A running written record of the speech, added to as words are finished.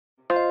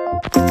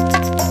Hey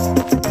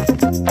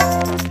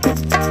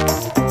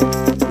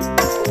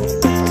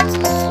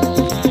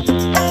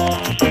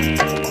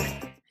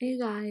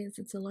guys,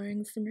 it's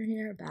AlluringSimmer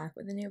here, back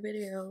with a new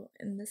video.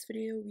 In this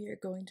video, we are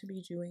going to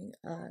be doing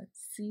a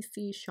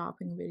CC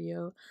shopping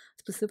video,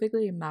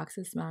 specifically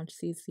Maxis Match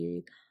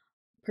CC.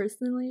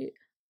 Personally,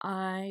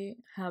 I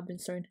have been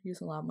starting to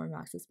use a lot more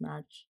Maxis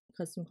Match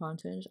custom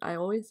content. I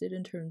always did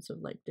in terms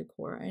of like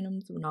decor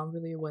items, but not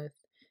really with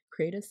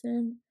Create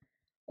Sim.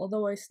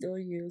 Although I still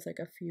use like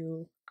a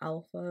few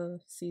alpha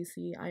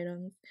CC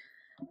items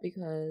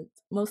because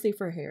mostly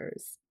for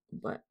hairs,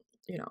 but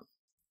you know,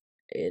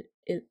 it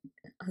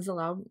has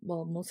allowed,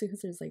 well, mostly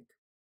because there's like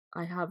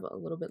I have a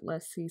little bit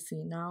less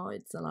CC now.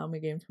 It's allowed my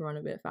game to run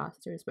a bit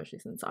faster, especially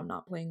since I'm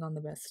not playing on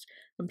the best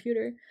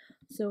computer.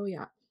 So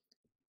yeah,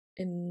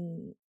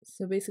 and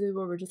so basically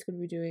what we're just going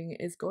to be doing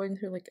is going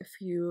through like a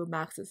few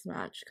Maxis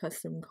Match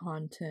custom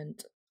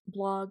content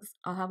blogs.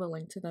 I'll have a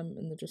link to them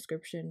in the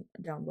description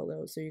down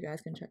below so you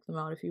guys can check them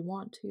out if you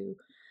want to.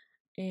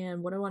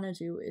 And what I want to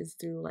do is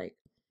do like,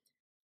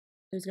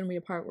 there's going to be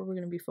a part where we're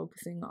going to be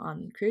focusing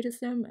on Create a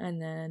Sim,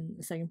 and then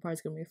the second part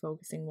is going to be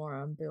focusing more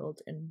on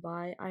build and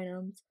buy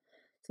items.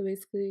 So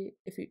basically,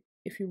 if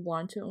you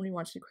want to only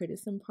watch the Create a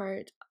Sim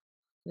part,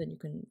 then you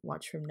can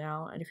watch from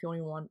now. And if you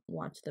only want to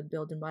watch the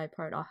build and buy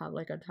part, I'll have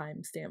like a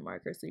timestamp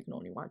marker so you can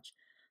only watch,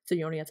 so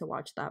you only have to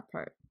watch that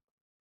part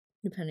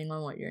depending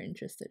on what you're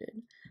interested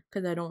in,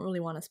 because I don't really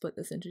want to split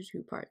this into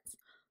two parts.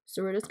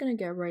 So we're just going to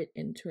get right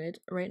into it.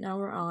 Right now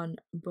we're on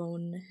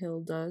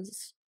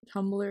Bonehilda's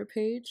Tumblr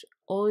page.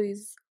 All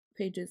these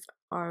pages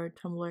are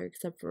Tumblr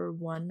except for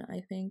one.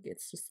 I think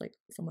it's just like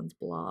someone's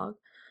blog.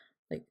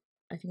 Like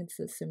I think it's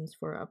the Sims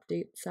 4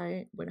 update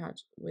site,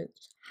 which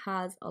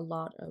has a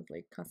lot of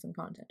like custom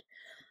content.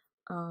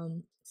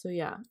 So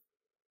yeah,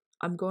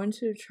 I'm going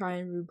to try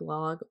and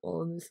reblog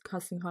all of this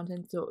custom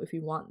content. So if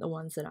you want the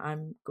ones that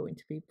I'm going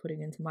to be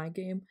putting into my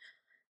game,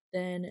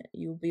 then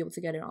you'll be able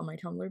to get it on my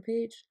Tumblr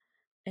page.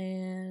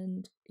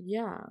 And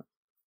yeah,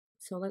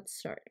 so let's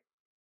start.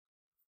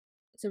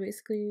 So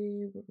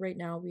basically right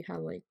now we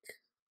have like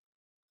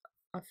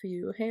a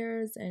few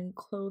hairs and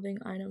clothing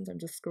items. I'm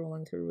just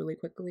scrolling through really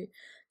quickly,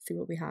 see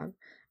what we have.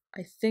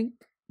 I think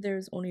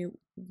there's only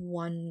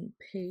one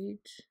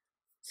page,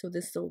 so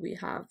this is what we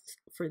have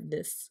for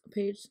this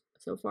page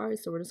so far.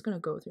 So we're just gonna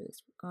go through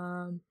this.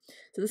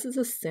 So this is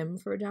a sim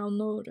for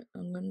download.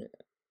 I'm gonna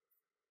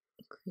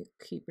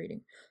keep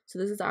reading. So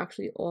this is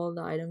actually all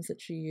the items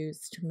that you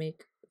use to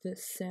make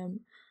this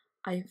sim.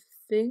 I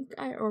think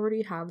I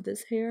already have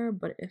this hair,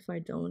 but if I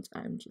don't,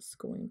 I'm just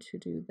going to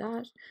do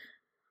that.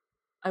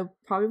 I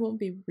probably won't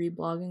be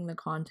reblogging the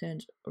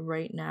content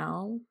right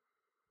now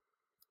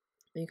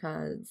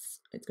because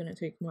it's going to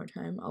take more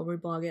time. I'll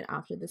reblog it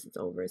after this is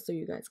over so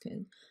you guys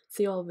can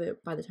see all of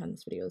it by the time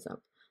this video is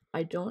up.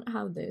 I don't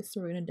have this,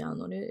 so we're going to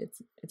download it.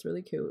 It's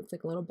really cute. It's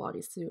like a little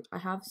bodysuit. I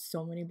have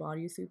so many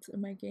bodysuits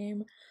in my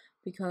game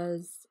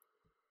because,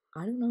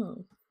 I don't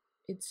know,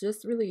 it's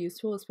just really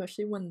useful,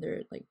 especially when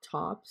they're like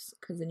tops,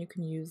 because then you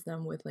can use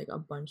them with like a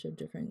bunch of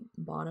different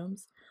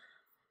bottoms.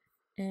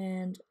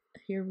 And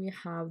here we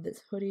have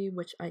this hoodie,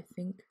 which I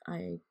think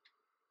I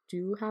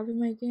do have in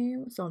my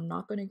game, so I'm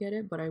not gonna get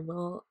it, but I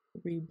will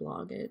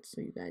reblog it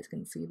so you guys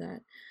can see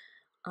that.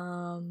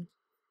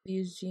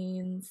 These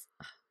jeans,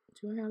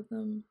 do I have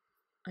them?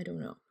 I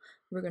don't know.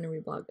 We're gonna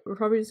reblog. We're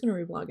probably just gonna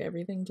reblog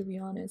everything, to be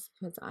honest,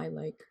 because I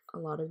like a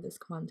lot of this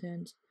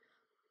content.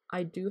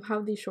 I do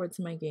have these shorts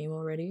in my game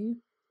already,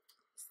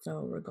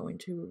 so we're going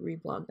to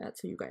reblog that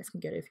so you guys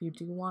can get it if you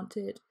do want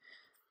it.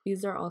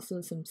 These are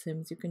also some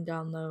Sims you can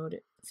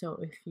download, so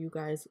if you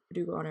guys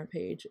do go on our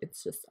page,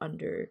 it's just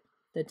under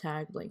the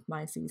tag like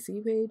my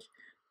CC page.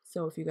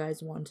 So if you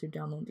guys want to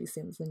download these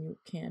Sims, then you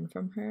can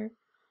from her.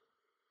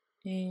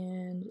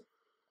 And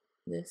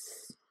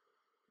this,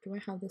 do I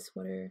have this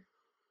sweater?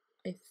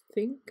 I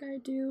think I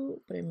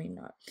do, but I may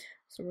not.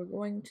 So we're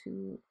going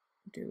to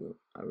do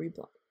a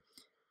reblog.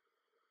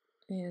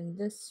 And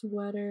this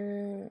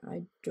sweater,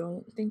 I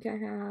don't think I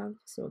have.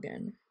 So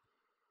again,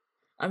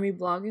 I'm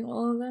reblogging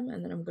all of them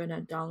and then I'm gonna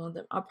download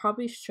them. I'll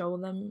probably show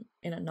them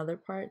in another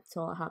part,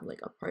 so I'll have like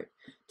a part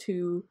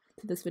 2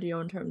 to this video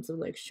in terms of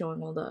like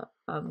showing all the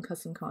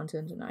custom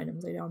content and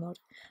items I download.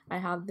 I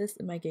have this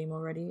in my game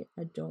already.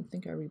 I don't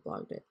think I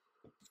reblogged it.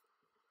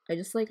 I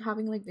just like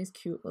having like these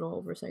cute little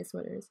oversized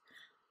sweaters.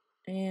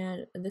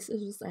 And this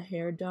is just a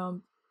hair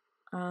dump.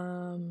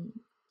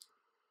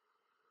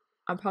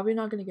 I'm probably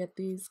not gonna get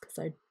these because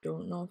I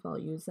don't know if I'll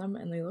use them,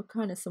 and they look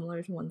kind of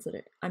similar to ones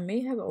that I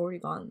may have already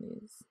gotten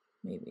these.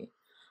 Maybe,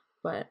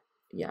 but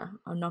yeah,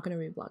 I'm not gonna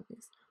reblog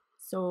these.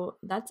 So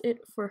that's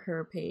it for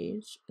her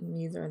page, and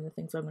these are the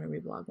things I'm gonna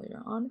reblog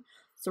later on.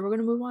 So we're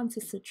gonna move on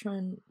to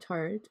Citron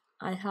Tart.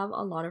 I have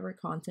a lot of her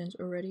content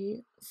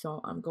already, so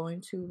I'm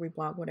going to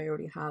reblog what I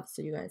already have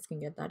so you guys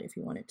can get that if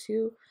you wanted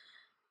to.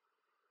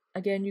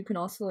 Again, you can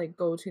also like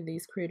go to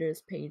these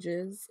creators'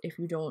 pages if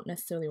you don't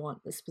necessarily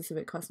want the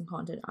specific custom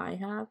content I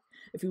have.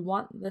 If you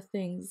want the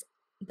things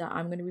that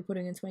I'm going to be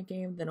putting into my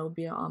game, then it'll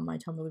be on my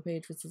Tumblr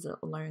page, which is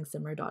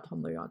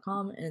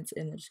AlluringSimmer.tumblr.com, and it's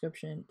in the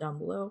description down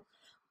below.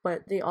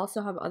 But they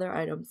also have other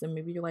items, and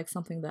maybe you like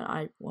something that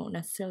I won't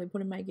necessarily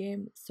put in my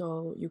game,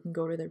 so you can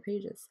go to their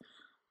pages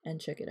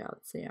and check it out.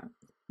 So yeah,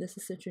 this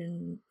is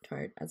Citrine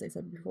Tart, as I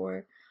said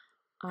before.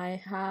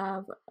 I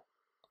have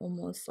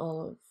almost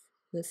all of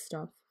this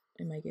stuff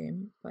in my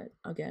game, but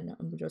again,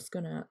 I'm just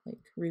gonna like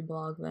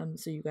reblog them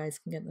so you guys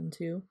can get them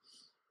too.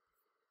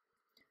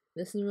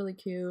 This is really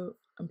cute.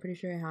 I'm pretty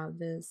sure I have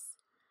this.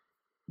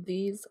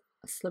 These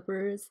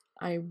slippers,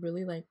 I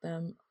really like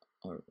them,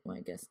 or well,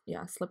 I guess,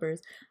 yeah,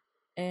 slippers.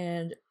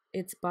 And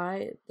it's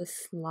by The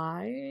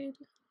Slide.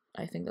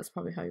 I think that's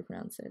probably how you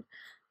pronounce it.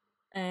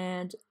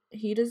 And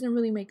he doesn't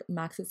really make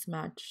Maxis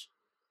match.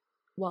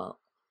 Well,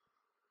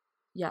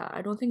 yeah,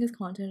 I don't think his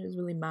content is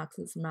really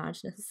Maxis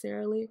match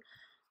necessarily,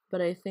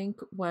 but I think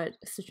what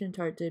Citrine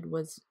Tart did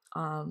was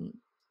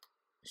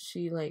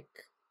she like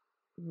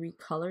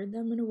recolored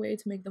them in a way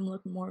to make them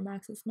look more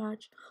Maxis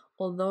match.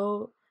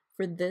 Although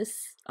for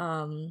this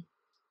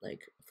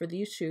like for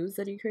these shoes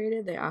that he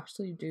created, they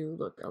actually do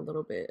look a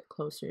little bit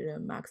closer to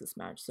Maxis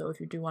match. So if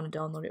you do want to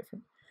download it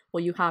from,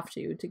 well, you have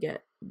to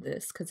get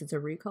this because it's a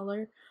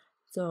recolor.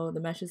 So the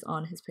mesh is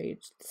on his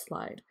page,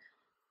 Slide.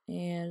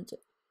 And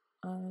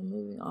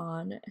moving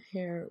on,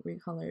 hair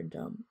recolor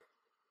dump.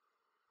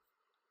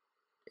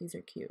 These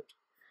are cute.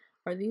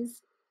 Are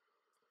these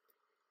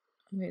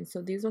okay?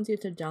 So these ones you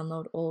have to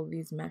download all of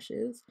these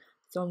meshes.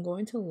 So I'm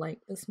going to like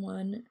this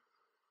one,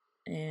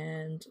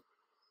 and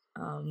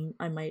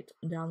I might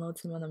download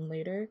some of them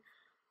later.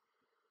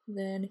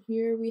 Then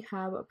here we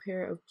have a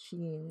pair of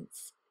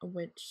jeans,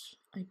 which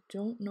I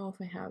don't know if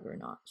I have or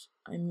not.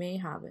 I may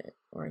have it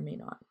or I may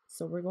not.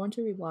 So we're going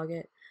to reblog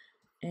it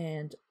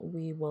and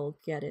we will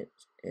get it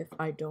if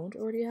I don't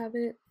already have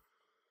it.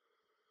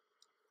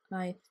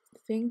 I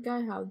think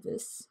I have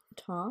this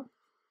top,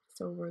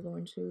 so we're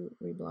going to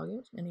reblog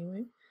it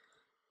anyway.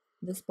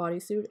 This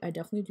bodysuit, I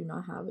definitely do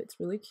not have. It's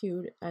really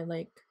cute. I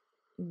like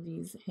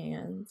these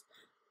hands.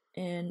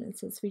 And it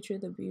says feature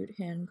the Butte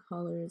hand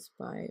colors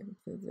by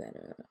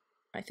Vivetta.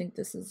 I think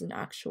this is an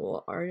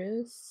actual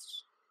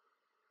artist,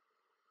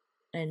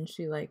 and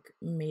she like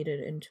made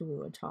it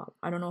into a top.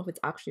 I don't know if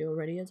it's actually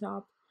already a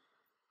top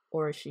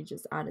or she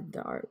just added the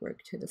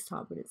artwork to this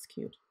top, but it's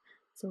cute.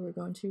 So we're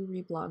going to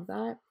reblog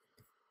that,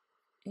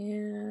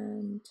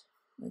 and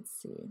let's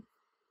see.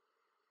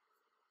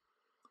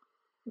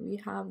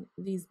 We have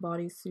these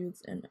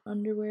bodysuits and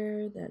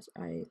underwear that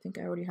I think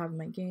I already have in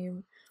my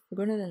game. We're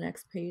going to the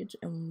next page,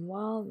 and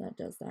while that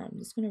does that, I'm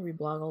just going to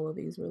reblog all of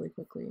these really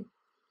quickly.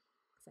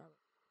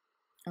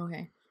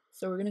 Okay,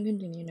 so we're going to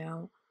continue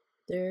now.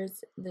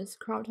 There's this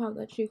crop top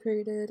that she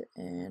created,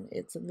 and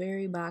it's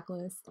very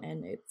backless,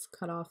 and it's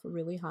cut off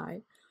really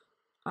high.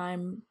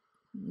 I'm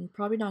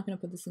probably not going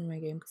to put this in my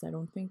game because I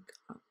don't think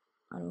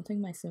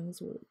my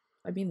Sims would.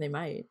 I mean, they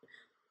might,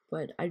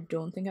 but I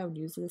don't think I would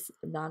use this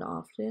that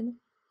often.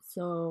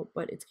 So,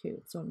 but it's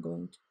cute, so I'm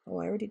going to, oh,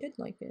 I already did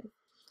like it.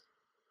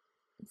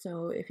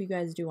 So if you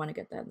guys do want to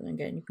get that, then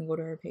again, you can go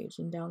to our page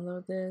and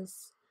download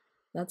this.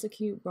 That's a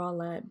cute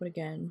bralette, but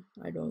again,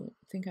 I don't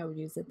think I would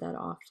use it that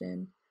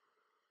often.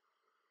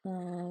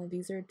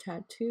 These are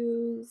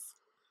tattoos,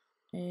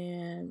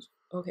 and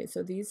okay,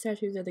 so these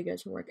tattoos are the Get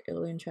to Work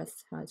alien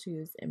chest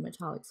tattoos and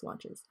metallic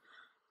swatches.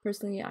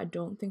 Personally, I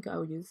don't think I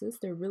would use this.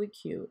 They're really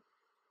cute,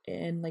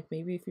 and like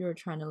maybe if you were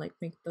trying to like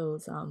make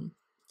those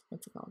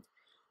what's it called,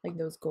 like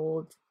those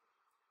gold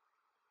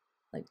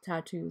like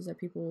tattoos that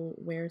people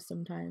wear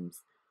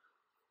sometimes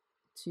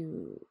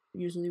to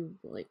usually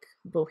like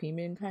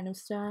bohemian kind of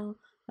style,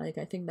 like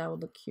I think that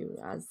would look cute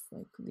as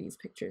like these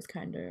pictures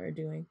kind of are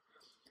doing.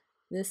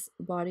 This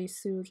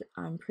bodysuit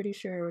I'm pretty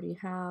sure I already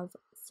have,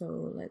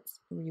 so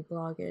let's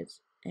reblog it.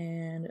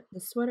 And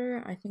the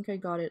sweater, I think I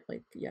got it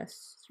like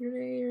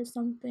yesterday or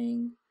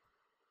something.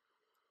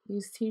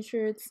 These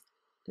t-shirts,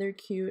 they're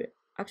cute.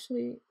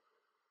 Actually,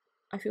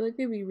 I feel like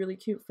they'd be really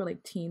cute for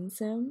like teen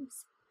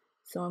Sims,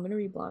 so I'm gonna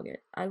reblog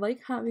it. I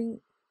like having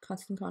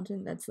custom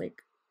content that's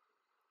like,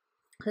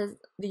 because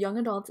the young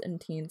adults and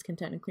teens can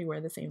technically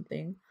wear the same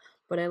thing,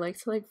 but I like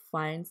to like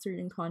find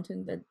certain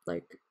content that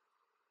like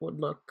would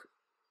look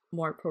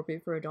more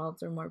appropriate for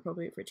adults or more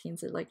appropriate for teens,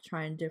 to like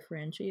try and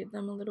differentiate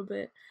them a little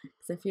bit,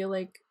 because I feel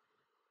like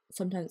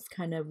sometimes it's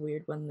kind of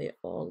weird when they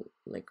all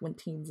like when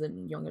teens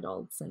and young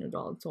adults and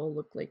adults all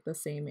look like the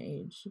same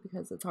age,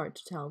 because it's hard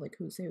to tell like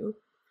who's who.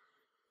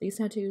 These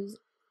tattoos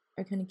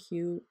are kind of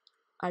cute.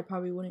 I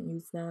probably wouldn't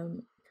use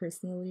them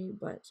personally,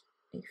 but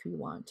if you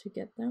want to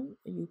get them,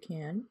 you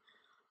can.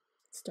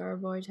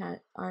 Starboy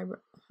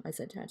I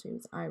said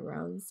tattoos,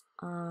 eyebrows.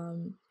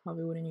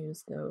 Probably wouldn't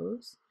use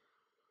those.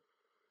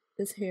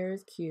 This hair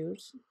is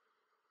cute.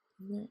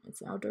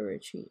 It's outdoor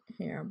retreat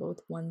hair, both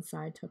one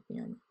side tucked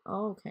behind.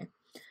 Oh, okay.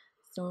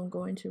 So I'm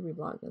going to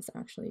reblog this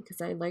actually, because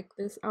I like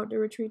this outdoor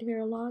retreat hair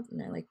a lot,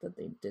 and I like that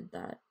they did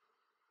that,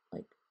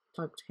 like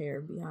tucked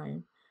hair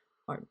behind,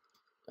 or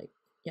like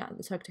yeah,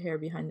 the tucked hair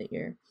behind the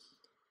ear.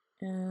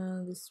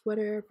 And the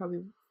sweater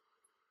probably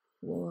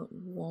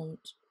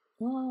won't.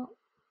 Well,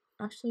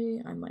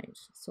 Actually, I might.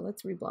 So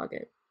let's reblog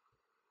it.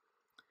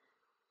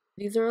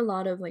 These are a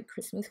lot of like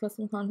Christmas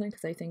custom content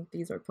because I think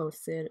these are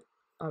posted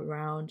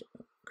around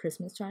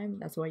Christmas time.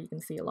 That's why you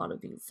can see a lot of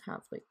these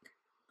have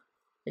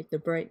like the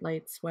bright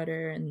light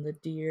sweater and the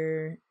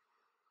deer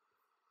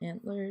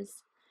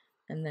antlers,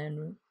 and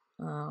then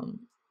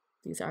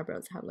these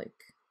eyebrows have like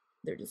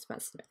they're just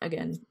festive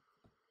again.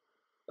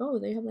 Oh,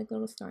 they have like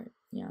little star.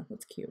 Yeah,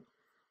 that's cute.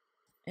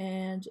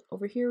 And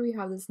over here we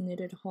have this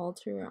knitted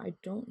halter. I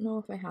don't know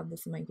if I have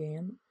this in my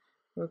game.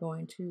 We're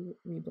going to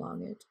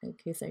reblog it in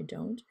case I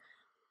don't.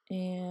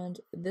 And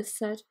this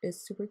set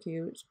is super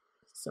cute,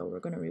 so we're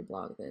gonna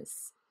reblog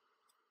this.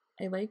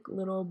 I like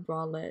little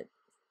bralette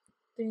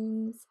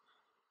things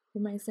for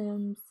my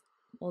Sims,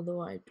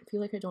 although I feel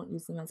like I don't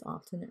use them as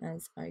often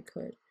as I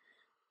could.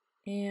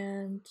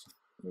 And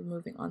we're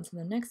moving on to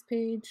the next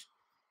page.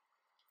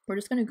 We're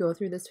just gonna go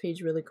through this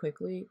page really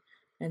quickly,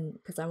 and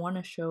because I want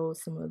to show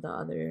some of the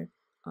other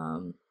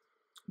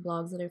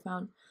blogs that I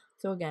found.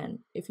 So again,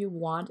 if you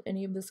want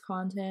any of this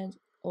content,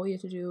 all you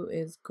have to do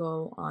is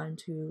go on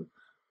to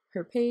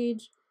her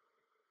page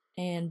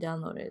and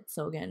download it.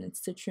 So again,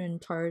 it's Citron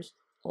Tart.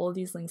 All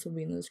these links will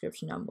be in the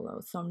description down below.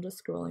 So I'm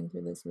just scrolling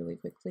through this really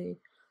quickly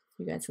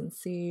so you guys can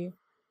see.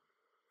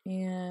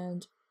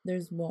 And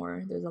there's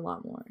more. There's a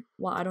lot more.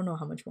 Well, I don't know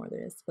how much more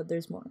there is, but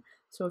there's more.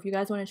 So if you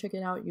guys want to check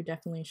it out, you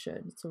definitely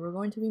should. So we're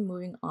going to be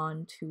moving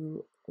on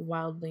to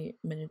Wildly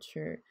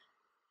Miniature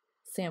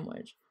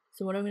Sandwich.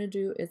 So what I'm going to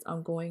do is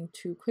I'm going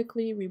to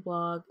quickly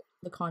reblog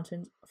the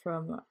content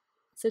from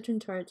Citron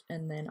Tart,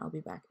 and then I'll be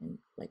back in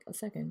like a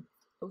second.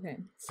 Okay,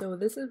 so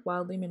this is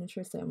Wildly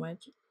Miniature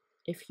Sandwich.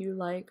 If you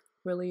like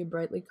really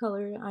brightly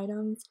colored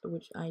items,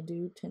 which I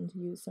do tend to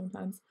use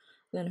sometimes,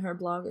 then her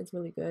blog is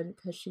really good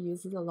because she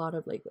uses a lot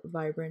of like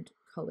vibrant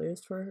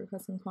colors for her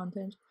custom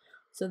content.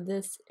 So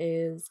this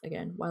is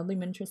again Wildly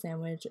Miniature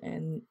Sandwich,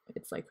 and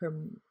it's like her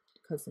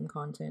custom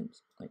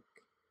content like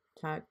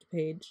tagged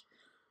page.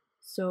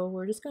 So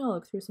we're just gonna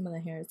look through some of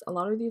the hairs. A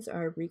lot of these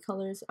are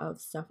recolors of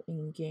stuff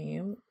in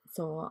game.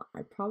 So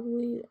I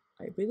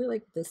really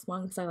like this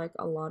one because I like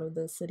a lot of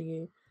the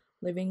city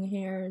living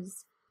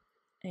hairs,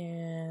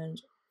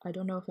 and I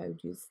don't know if I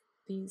would use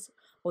these.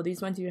 Oh,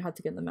 these ones you have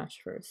to get the mesh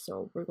first,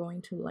 so we're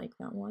going to like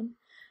that one.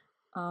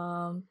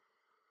 I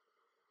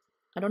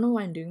don't know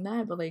why I'm doing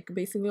that, but like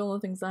basically all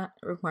the things that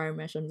require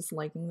mesh, I'm just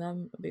liking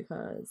them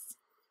because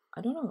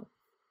I don't know.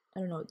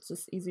 It's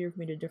just easier for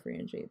me to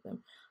differentiate them.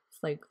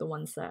 It's like the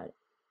ones that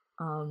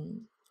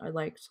I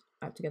liked,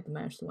 I have to get the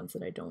mesh. The ones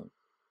that I don't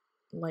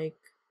like,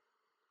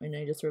 and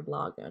I just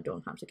reblog, I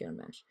don't have to get a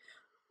mesh.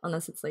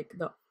 Unless it's like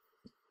the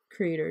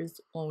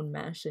creator's own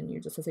mesh and you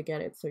just have to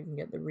get it so you can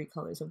get the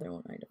recolors of their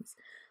own items.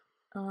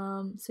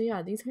 So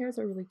yeah, these hairs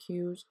are really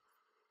cute.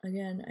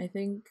 Again, I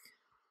think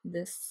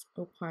this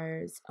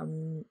requires,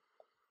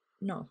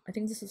 no, I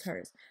think this is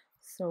hers.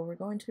 So we're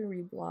going to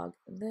reblog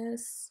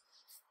this,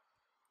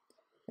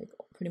 like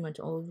pretty much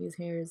all of these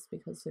hairs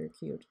because they're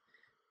cute.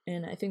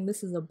 And I think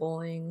this is a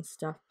bowling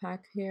stuff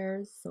pack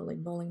hairs, so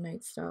like bowling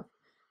night stuff.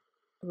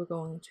 We're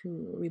going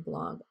to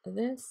reblog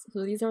this.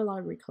 So these are a lot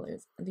of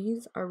recolors.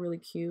 These are really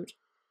cute.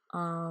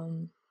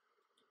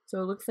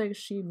 So it looks like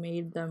she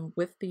made them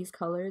with these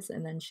colors,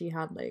 and then she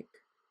had like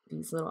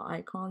these little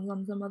icons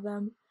on some of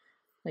them.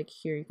 Like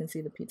here you can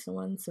see the pizza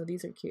ones, so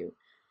these are cute.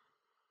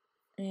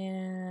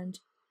 And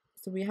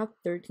so we have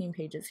 13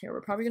 pages here.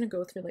 We're probably going to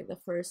go through like the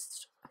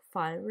first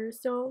 5 or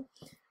so.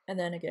 And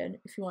then again,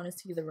 if you want to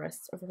see the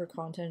rest of her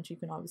content, you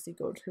can obviously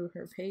go to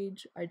her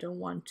page. I don't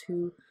want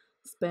to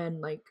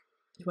spend like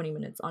 20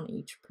 minutes on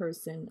each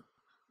person.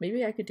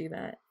 Maybe I could do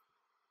that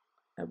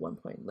at one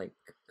point, like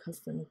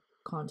custom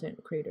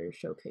content creator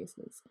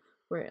showcases,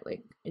 where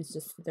like it's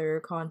just their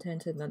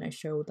content and then I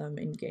show them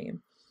in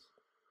game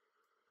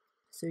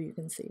so you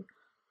can see.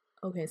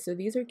 Okay, so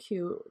these are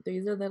cute.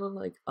 These are little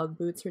like Ugg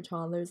boots for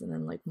toddlers, and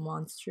then like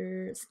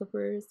monster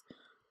slippers.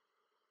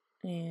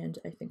 And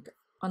I think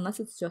unless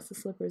it's just the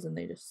slippers and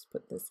they just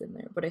put this in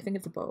there, but I think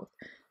it's both.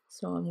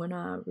 So I'm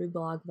gonna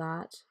reblog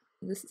that.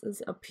 This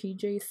is a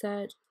PJ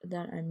set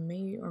that I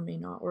may or may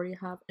not already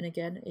have, and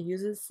again it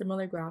uses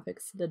similar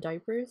graphics to the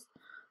diapers,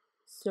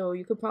 so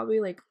you could probably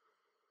like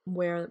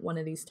wear one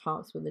of these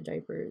tops with the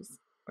diapers,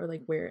 or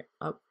like wear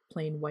a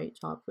plain white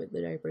top with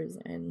the diapers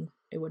and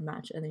it would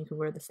match, and then you could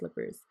wear the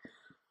slippers.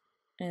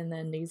 And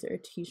then these are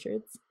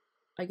t-shirts.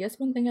 I guess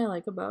one thing I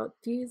like about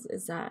these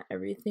is that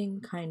everything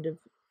kind of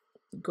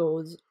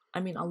goes, I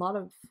mean, a lot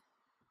of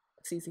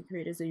CC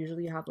creators, they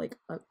usually have like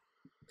a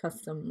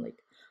custom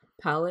like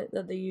palette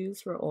that they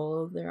use for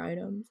all of their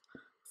items.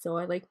 So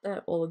I like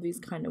that all of these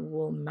kind of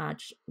will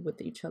match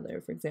with each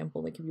other. For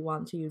example, like if you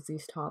want to use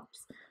these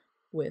tops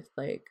with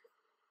like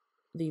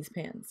these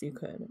pants, you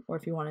could. Or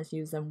if you wanted to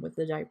use them with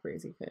the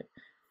diapers, you could.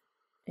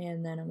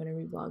 And then I'm going to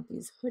reblog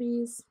these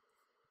hoodies.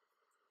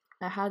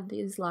 I had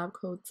these lab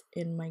coats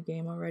in my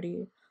game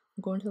already.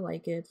 I'm going to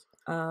like it.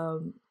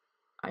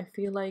 I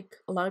feel like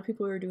a lot of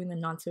people who are doing the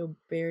not so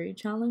berry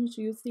challenge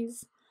use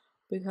these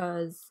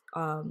because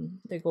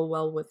they go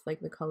well with like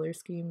the color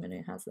scheme, and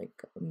it has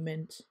like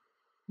mint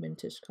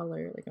mintish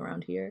color, like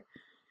around here.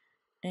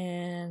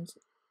 And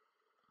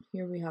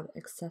here we have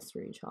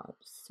accessory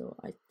tops. So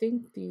I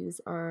think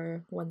these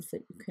are ones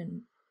that you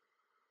can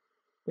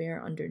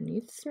wear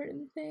underneath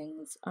certain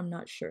things. I'm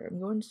not sure. I'm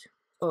going to,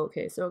 oh,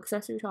 okay, so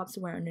accessory tops to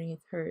wear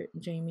underneath her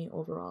Jamie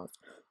overalls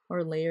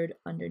or layered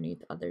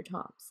underneath other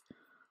tops.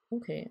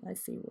 Okay, I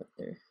see what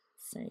they're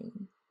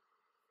saying.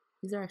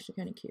 These are actually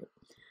kind of cute.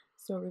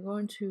 So we're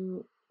going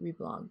to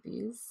reblog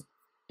these.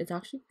 It's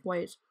actually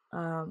quite,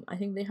 I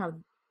think they have,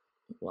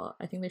 well,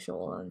 I think they show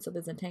all of them. So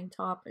there's a tank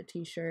top, a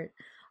t-shirt,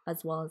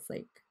 as well as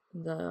like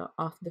the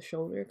off the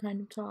shoulder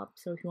kind of top.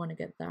 So if you want to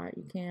get that,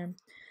 you can.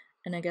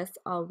 And I guess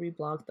I'll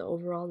reblog the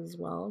overalls as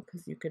well,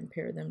 because you can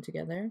pair them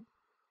together.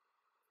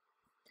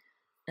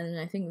 And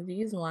I think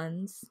these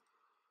ones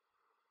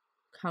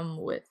come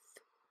with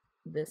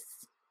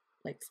this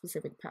like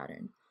specific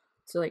pattern.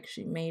 So like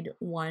she made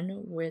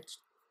one which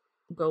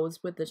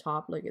goes with the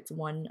top, like it's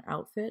one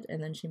outfit,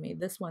 and then she made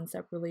this one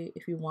separately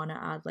if you want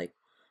to add like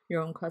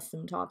your own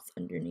custom tops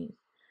underneath.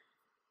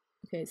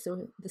 Okay,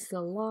 so this is a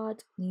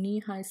lot.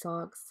 Knee-high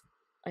socks.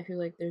 I feel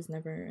like there's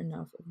never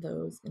enough of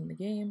those in the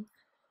game.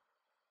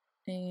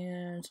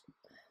 And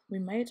we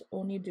might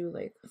only do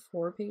like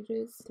 4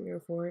 pages, 3 or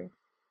 4.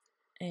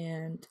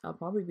 And I'll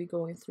probably be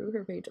going through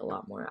her page a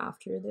lot more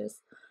after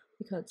this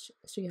because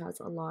she has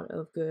a lot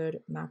of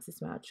good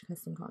Maxis Match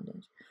custom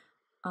content.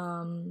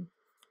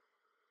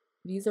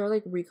 These are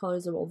like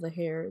recolors of all the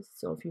hairs,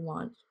 so if you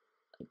want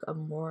like a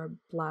more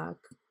black,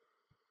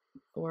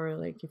 or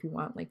like if you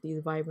want like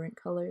these vibrant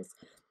colors,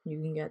 you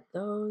can get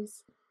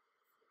those.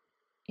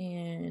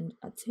 And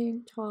a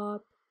tank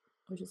top,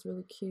 which is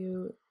really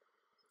cute.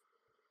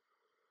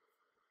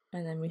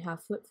 And then we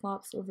have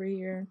flip-flops over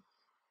here.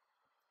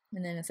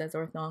 And then it says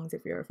orthongs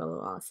if you're a fellow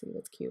Aussie.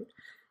 That's cute.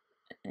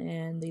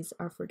 And these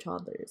are for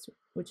toddlers,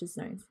 which is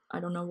nice.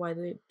 I don't know why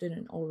they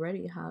didn't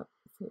already have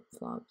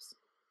flip-flops.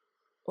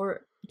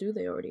 Or do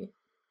they already?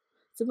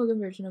 Simple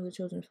conversion of the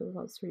children's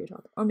flip-flops for your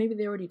toddler. Or maybe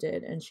they already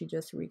did and she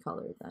just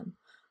recolored them.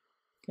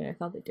 Okay, I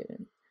thought they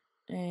didn't.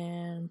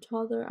 And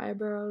toddler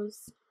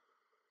eyebrows.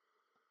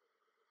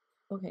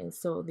 Okay,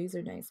 so these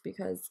are nice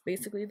because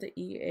basically the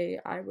EA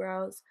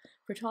eyebrows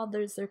for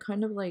toddlers, they're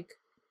kind of like,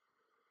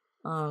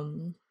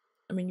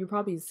 I mean, you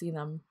probably see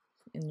them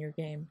in your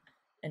game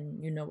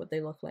and you know what they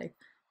look like.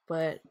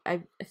 But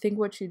I think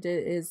what she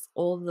did is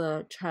all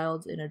the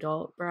child and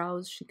adult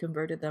brows, she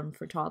converted them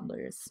for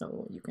toddlers,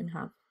 so you can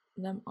have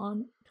them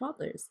on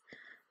toddlers.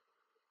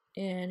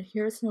 And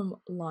here's some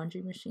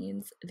laundry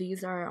machines.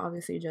 These are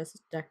obviously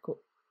just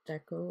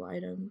deco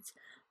items.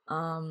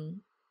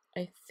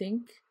 I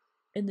think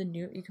in the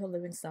new Eco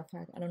Living stuff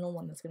pack, I don't know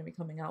when that's going to be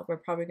coming out. We're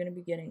probably going to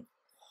be getting,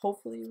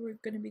 hopefully we're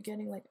going to be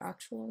getting like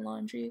actual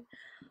laundry.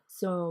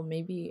 So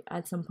maybe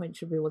at some point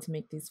you'll be able to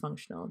make these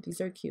functional. These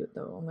are cute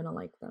though. I'm going to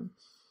like them.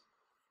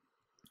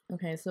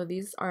 Okay, so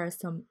these are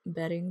some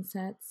bedding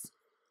sets.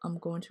 I'm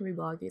going to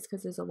reblog these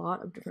because there's a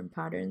lot of different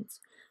patterns.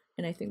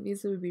 And I think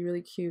these would be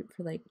really cute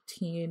for like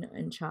teen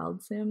and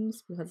child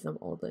sims because of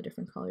all the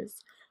different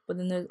colors. But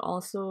then there's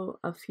also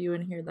a few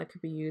in here that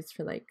could be used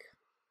for like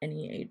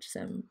any age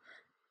sim,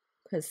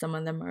 because some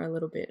of them are a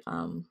little bit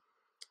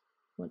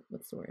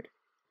what's the word?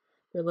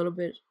 They're a little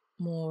bit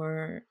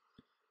more,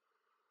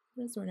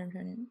 what's the word I'm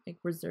trying to, like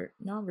reserved,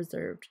 not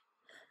reserved.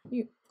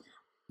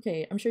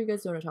 Okay, I'm sure you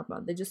guys know what I'm talking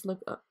about. They just look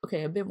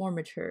okay, a bit more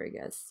mature, I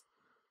guess.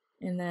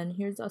 And then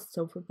here's a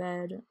sofa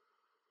bed.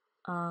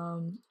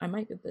 I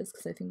might get this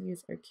because I think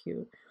these are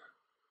cute.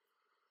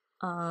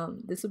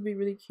 This would be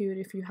really cute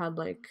if you had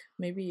like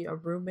maybe a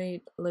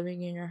roommate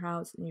living in your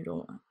house and you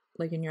don't,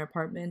 like in your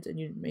apartment, and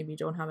you maybe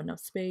don't have enough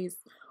space,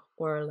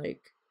 or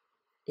like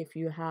if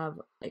you have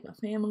like a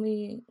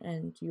family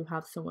and you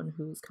have someone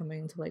who's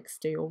coming to like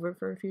stay over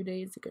for a few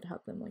days, you could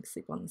have them like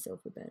sleep on the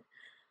sofa bed.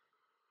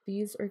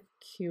 These are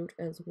cute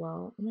as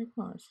well. Oh my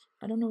gosh,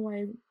 I don't know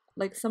why,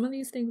 like some of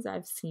these things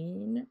I've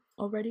seen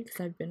already because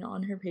I've been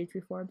on her page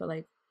before, but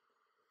like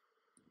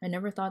I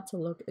never thought to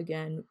look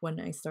again when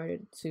I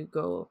started to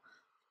go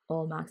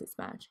all Maxis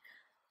Match.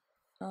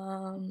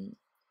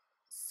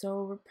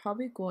 So we're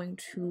probably going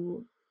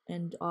to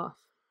end off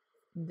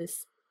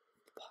this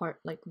part,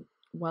 like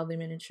while the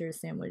miniature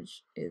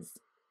sandwich is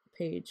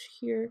page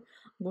here.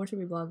 I'm going to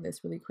reblog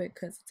this really quick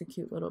because it's a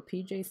cute little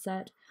PJ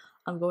set.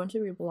 I'm going to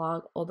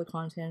reblog all the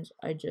content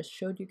I just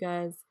showed you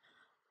guys,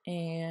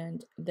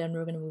 and then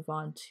we're going to move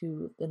on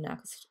to the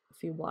next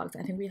few blogs.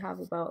 I think we have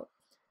about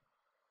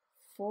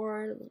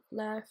 4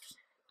 left.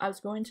 I was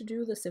going to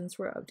do the Sims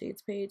 4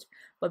 updates page,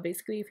 but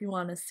basically if you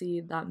want to see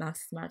that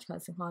Maxis Match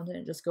custom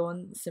content, just go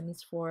on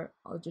Sims 4.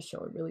 I'll just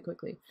show it really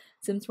quickly.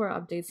 Sims 4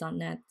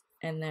 updates.net,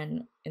 and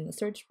then in the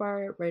search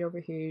bar right over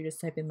here you just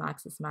type in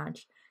Maxis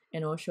Match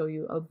and it'll show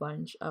you a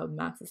bunch of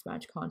Maxis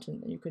Match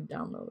content that you could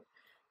download.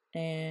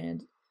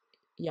 And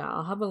yeah,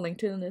 I'll have a link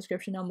to it in the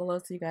description down below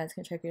so you guys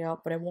can check it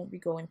out, but I won't be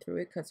going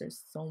through it because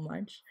there's so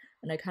much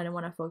and I kind of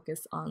want to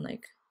focus on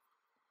like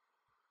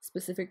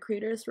specific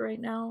creators right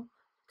now,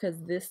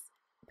 because this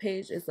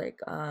page is like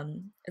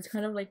it's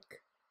kind of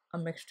like a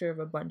mixture of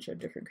a bunch of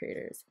different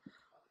creators.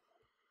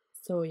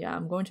 So yeah,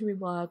 I'm going to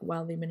reblog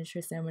Wildly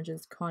Miniature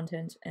Sandwiches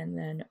content, and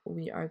then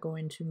we are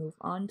going to move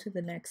on to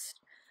the next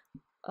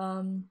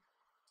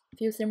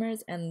few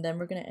simmers, and then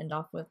we're going to end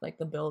off with like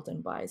the build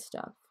and buy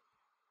stuff.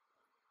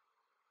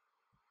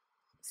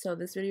 So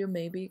this video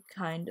may be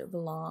kind of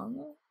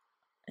long,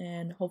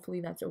 and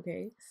hopefully that's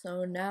okay.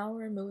 So now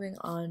we're moving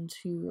on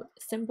to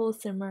Simple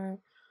Simmer,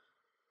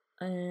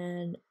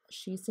 and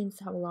she seems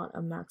to have a lot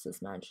of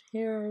Maxis match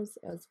hairs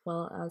as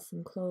well as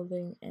some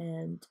clothing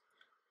and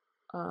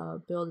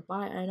build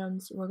buy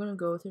items. We're gonna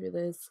go through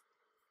this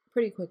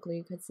pretty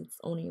quickly because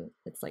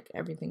it's like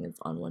everything is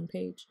on one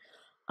page.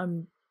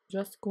 I'm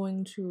just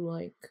going to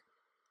like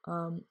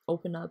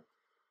open up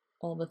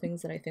all the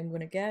things that I think I'm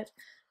gonna get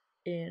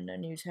in a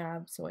new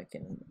tab so I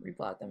can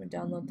reblog them and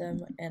download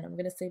them, and I'm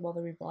gonna save all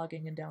the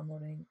reblogging and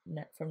downloading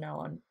from now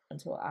on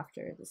until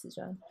after this is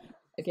done.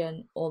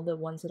 Again, all the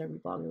ones that I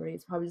reblogged already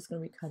is probably just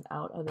gonna be cut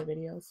out of the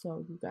video,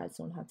 so you guys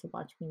don't have to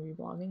watch me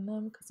reblogging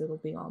them because it'll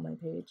be on my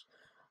page.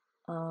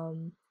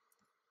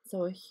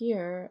 So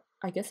here,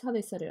 I guess how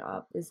they set it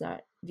up is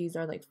that these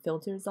are like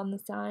filters on the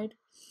side,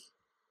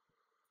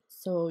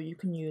 so you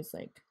can use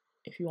like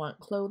if you want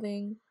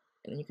clothing,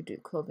 and then you could do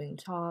clothing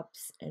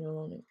tops,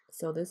 and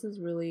so this is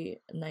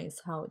really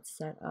nice how it's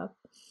set up.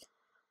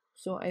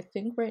 So I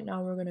think right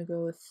now we're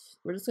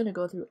just gonna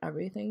go through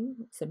everything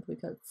simply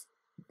because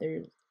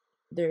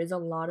there is a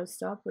lot of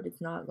stuff, but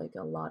it's not like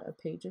a lot of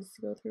pages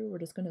to go through. We're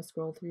just gonna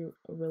scroll through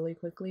really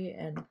quickly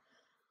and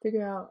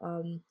figure out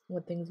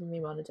what things we may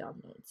want to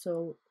download.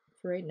 So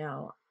for right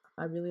now,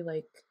 I really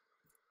like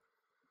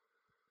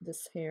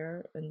this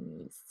hair and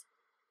these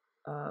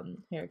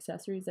hair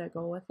accessories that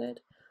go with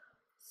it.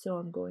 So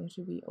I'm going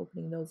to be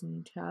opening those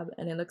in a tab,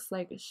 and it looks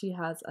like she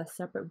has a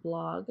separate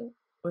blog,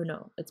 or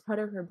no, it's part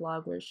of her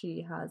blog where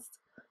she has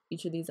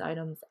each of these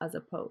items as a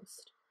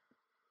post.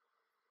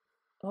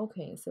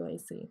 Okay, so I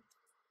see.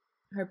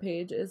 Her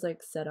page is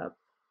like set up.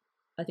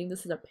 I think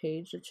this is a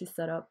page that she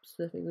set up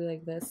specifically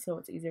like this, so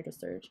it's easier to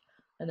search.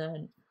 And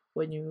then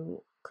when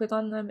you click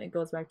on them, it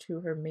goes back to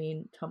her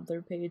main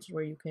Tumblr page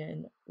where you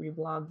can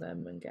reblog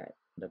them and get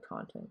the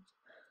content.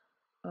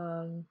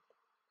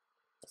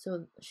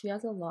 So she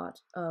has a lot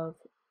of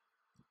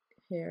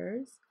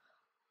hairs.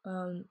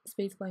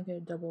 Space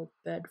blanket, double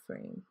bed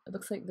frame. It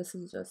looks like this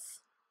is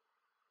just,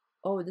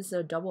 oh, this is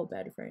a double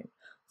bed frame.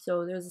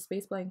 So there's a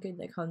space blanket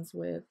that comes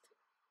with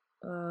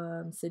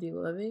City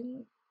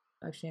Living.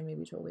 Actually, I may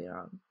be totally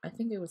wrong. I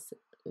think it was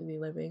City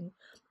Living,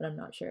 but I'm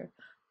not sure.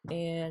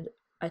 And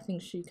I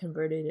think she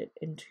converted it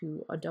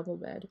into a double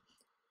bed.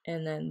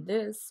 And then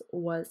this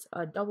was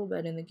a double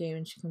bed in the game,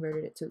 and she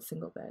converted it to a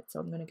single bed. So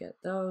I'm gonna get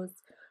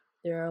those.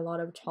 There are a lot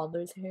of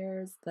toddlers'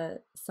 hairs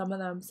that some of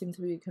them seem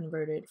to be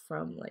converted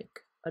from like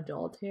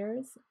adult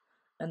hairs,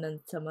 and then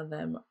some of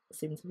them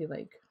seem to be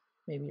like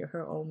maybe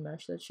her own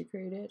mesh that she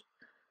created.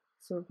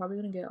 So we're probably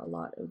gonna get a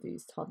lot of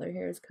these toddler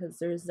hairs because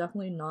there's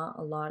definitely not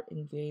a lot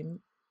in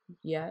game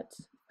yet,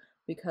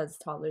 because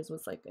toddlers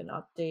was like an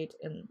update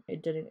and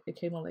it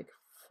came on like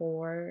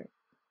 4,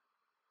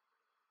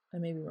 I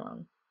may be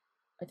wrong,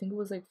 I think it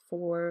was like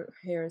 4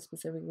 hairs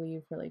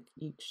specifically for like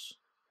each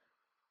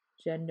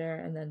gender,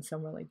 and then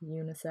some were like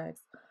unisex,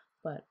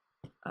 but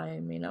I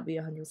may not be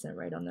 100%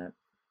 right on that.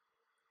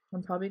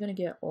 I'm probably gonna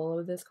get all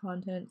of this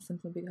content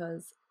simply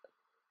because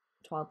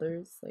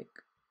toddlers, like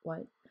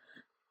what?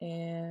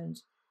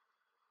 And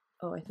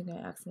oh, I think I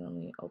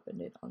accidentally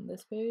opened it on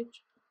this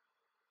page.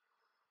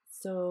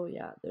 So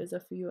yeah, there's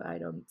a few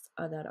items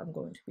that I'm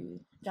going to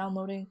be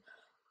downloading.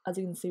 As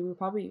you can see, we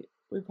probably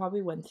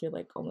went through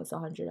like almost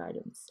 100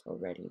 items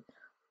already.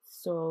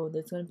 So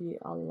there's going to be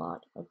a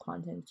lot of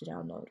content to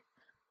download.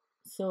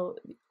 So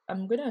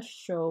I'm going to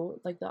show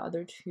like the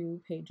other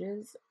 2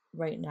 pages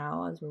right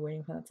now as we're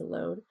waiting for that to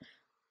load.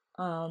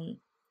 And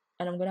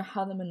I'm going to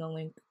have them in the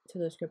link to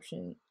the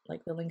description,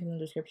 like the link in the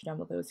description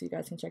down below, so you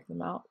guys can check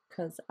them out,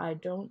 because I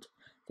don't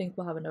think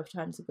we'll have enough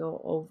time to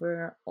go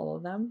over all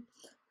of them.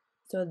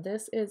 So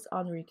this is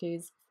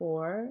Enrique's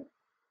 4,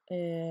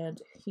 and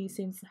he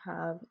seems to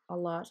have a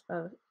lot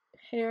of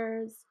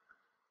hairs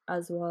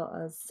as well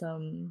as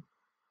some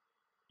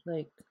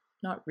like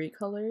not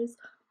recolors,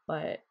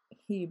 but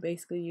he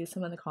basically used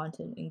some of the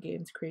content in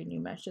game to create new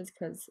meshes,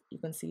 because you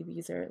can see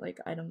these are like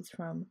items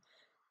from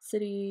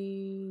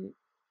City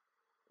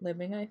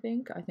Living. I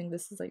think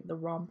this is like the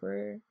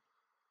romper,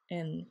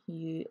 and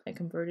he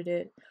converted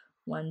it,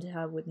 one to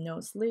have with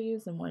no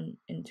sleeves and one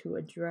into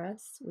a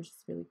dress, which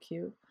is really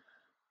cute.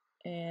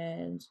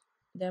 And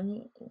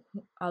then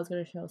I was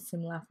going to show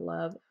Simlaugh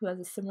Love, who has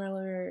a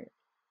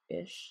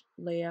similar-ish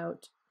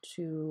layout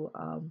to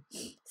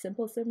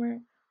Simple Simmer.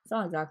 It's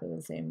not exactly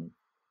the same,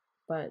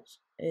 but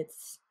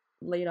it's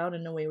laid out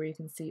in a way where you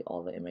can see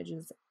all the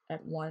images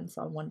at once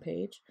on one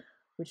page,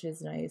 which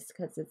is nice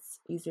because it's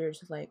easier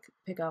to like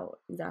pick out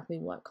exactly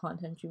what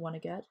content you want to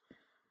get.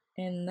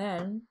 And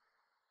then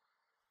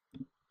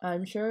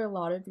I'm sure a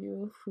lot of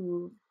you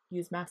who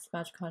use Maxis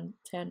Match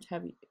content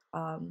have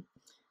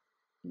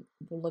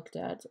looked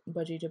at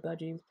Budgie to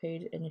Budgie's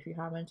page, and if you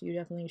haven't, you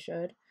definitely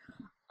should.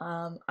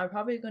 I'm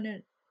probably gonna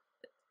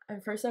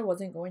at first I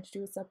wasn't going to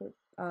do a separate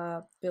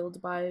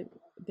build by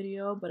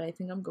video, but I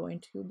think I'm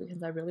going to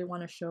because I really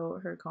want to show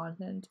her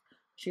content.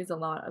 She has a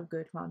lot of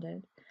good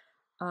content.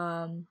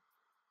 Um,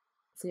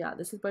 so yeah,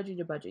 this is budgie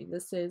to budgie.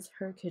 This is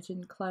her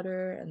kitchen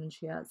clutter, and then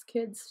she has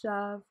kids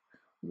stuff,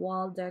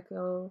 wall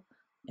deco,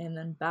 and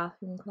then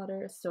bathroom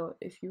clutter. So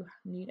if you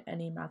need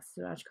any Maxis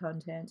Match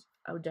content,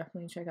 I would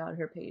definitely check out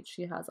her page.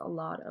 She has a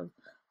lot of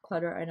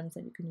clutter items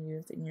that you can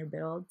use in your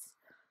builds.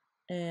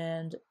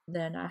 And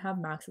then I have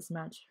Maxis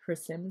Match her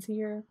Sims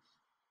here.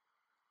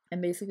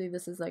 And basically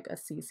this is like a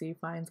CC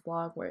finds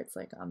blog where it's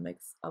like a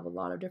mix of a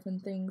lot of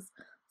different things.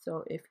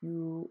 So if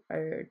you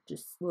are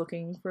just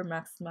looking for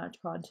Maxis Match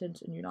content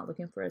and you're not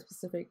looking for a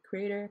specific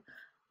creator,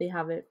 they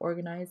have it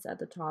organized at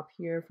the top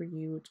here for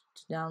you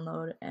to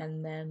download.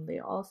 And then they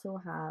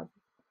also have,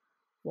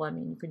 well, I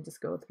mean, you can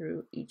just go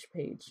through each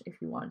page if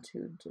you want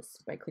to,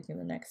 just by clicking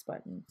the next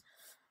button.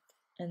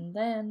 And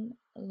then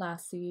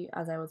lastly,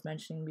 as I was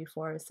mentioning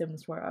before,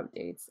 Sims 4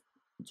 updates,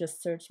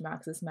 just search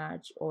Maxis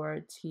Match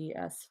or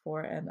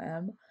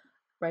TS4MM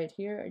right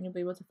here, and you'll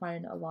be able to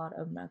find a lot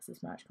of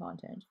Maxis Match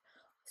content.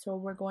 So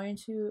we're going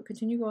to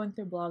continue going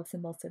through blog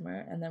symbol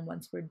simmer, and then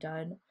once we're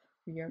done,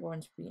 we are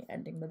going to be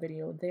ending the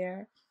video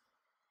there.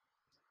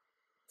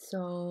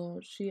 So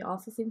she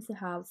also seems to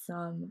have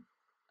some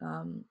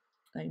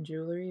like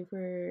jewelry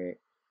for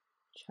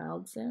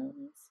child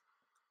sims.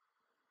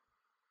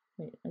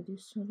 Wait, are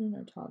these children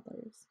or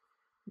toddlers?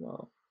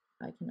 Whoa,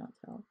 I cannot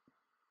tell.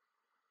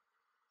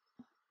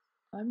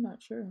 I'm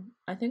not sure.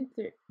 I think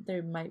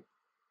there might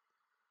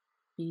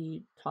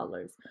be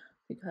toddlers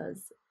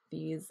because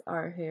these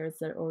are hairs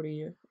that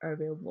already are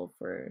available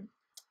for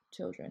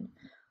children.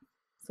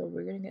 So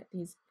we're gonna get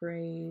these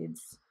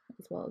braids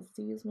as well as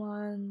these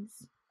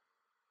ones.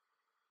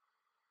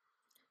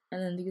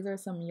 And then these are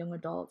some young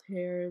adult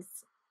hairs.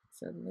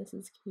 So this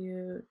is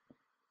cute.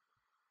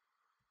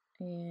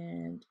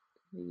 And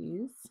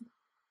these.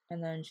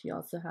 And then she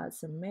also has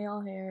some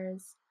male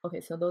hairs. Okay,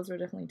 so those are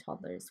definitely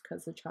toddlers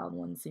because the child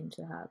ones seem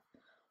to have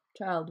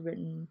child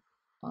written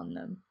on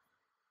them.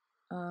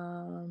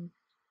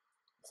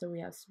 So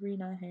we have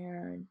Serena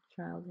hair and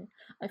child hair.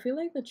 I feel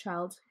like the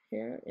child's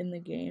hair in the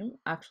game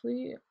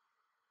actually,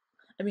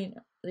 I mean,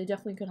 they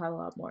definitely could have a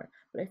lot more,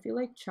 but I feel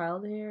like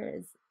child hair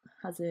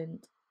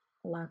hasn't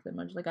lacked that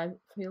much. Like I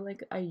feel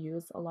like I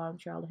use a lot of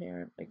child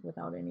hair like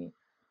without any,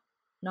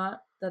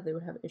 not that they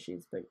would have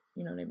issues, but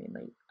you know what I mean.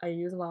 Like I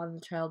use a lot of the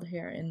child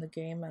hair in the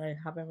game, and I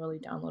haven't really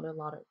downloaded a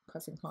lot of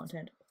custom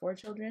content for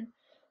children.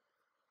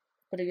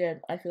 But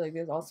again, I feel like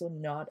there's also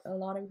not a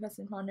lot of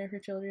custom content for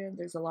children.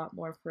 There's a lot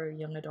more for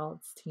young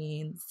adults,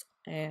 teens,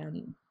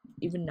 and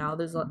even now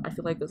I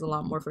feel like there's a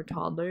lot more for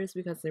toddlers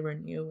because they were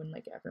new and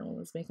like everyone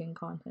was making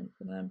content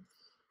for them.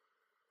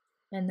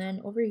 And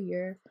then over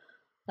here,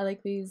 I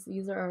like these.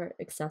 These are our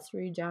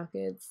accessory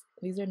jackets.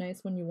 These are nice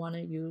when you want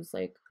to use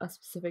like a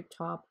specific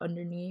top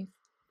underneath.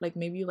 Like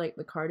maybe you like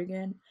the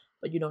cardigan,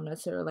 but you don't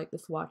necessarily like the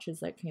swatches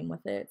that came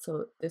with it.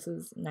 So this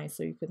is nice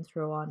so you can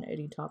throw on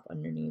any top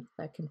underneath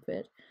that can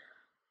fit.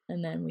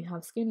 And then we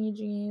have skinny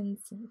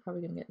jeans. We're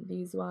probably gonna get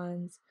these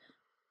ones.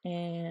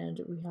 And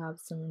we have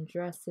some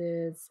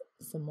dresses,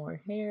 some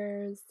more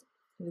hairs.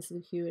 This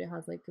is cute. It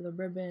has like the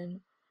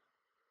ribbon,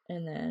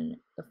 and then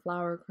the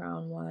flower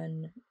crown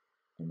one,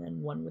 and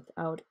then one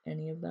without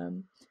any of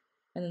them.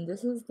 And then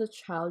this is the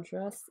child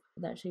dress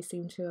that she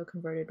seemed to have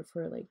converted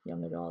for like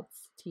young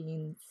adults,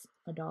 teens,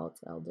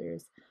 adults,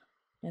 elders.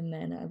 And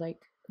then I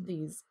like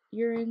these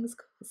earrings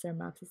because they're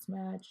Maxis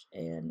Match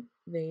and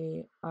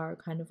they are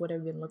kind of what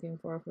I've been looking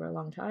for a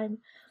long time.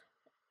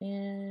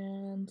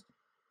 And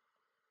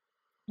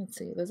let's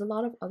see, there's a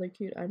lot of other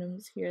cute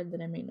items here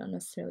that I may not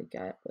necessarily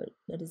get, but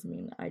that doesn't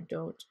mean I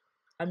don't.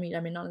 I mean, I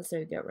may not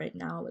necessarily get right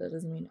now, but that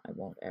doesn't mean I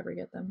won't ever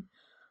get them.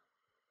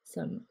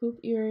 Some hoop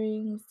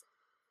earrings,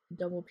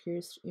 double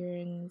pierced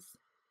earrings,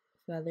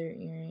 feather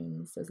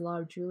earrings. There's a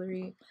lot of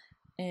jewelry,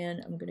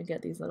 and I'm gonna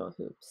get these little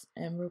hoops.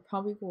 And we're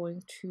probably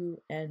going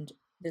to end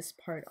this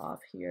part off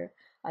here.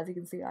 As you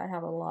can see, I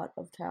have a lot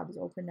of tabs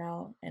open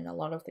now and a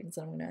lot of things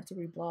that I'm gonna have to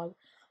reblog.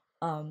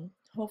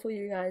 Hopefully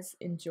you guys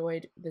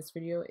enjoyed this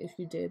video. If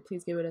you did,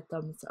 please give it a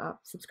thumbs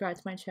up. Subscribe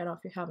to my channel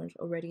if you haven't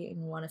already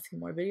and you want to see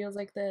more videos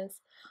like this.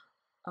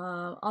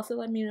 Also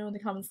let me know in the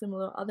comments down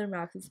below other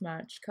Maxis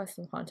Match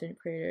custom content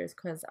creators,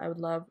 because I would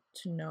love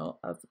to know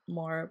of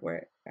more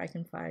where I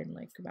can find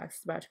like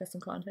Maxis Match custom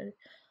content,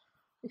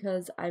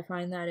 because I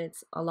find that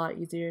it's a lot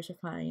easier to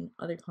find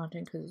other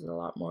content because there's a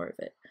lot more of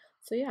it.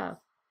 So yeah,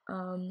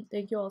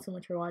 thank you all so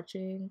much for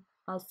watching.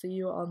 I'll see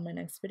you on my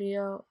next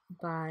video.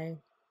 Bye.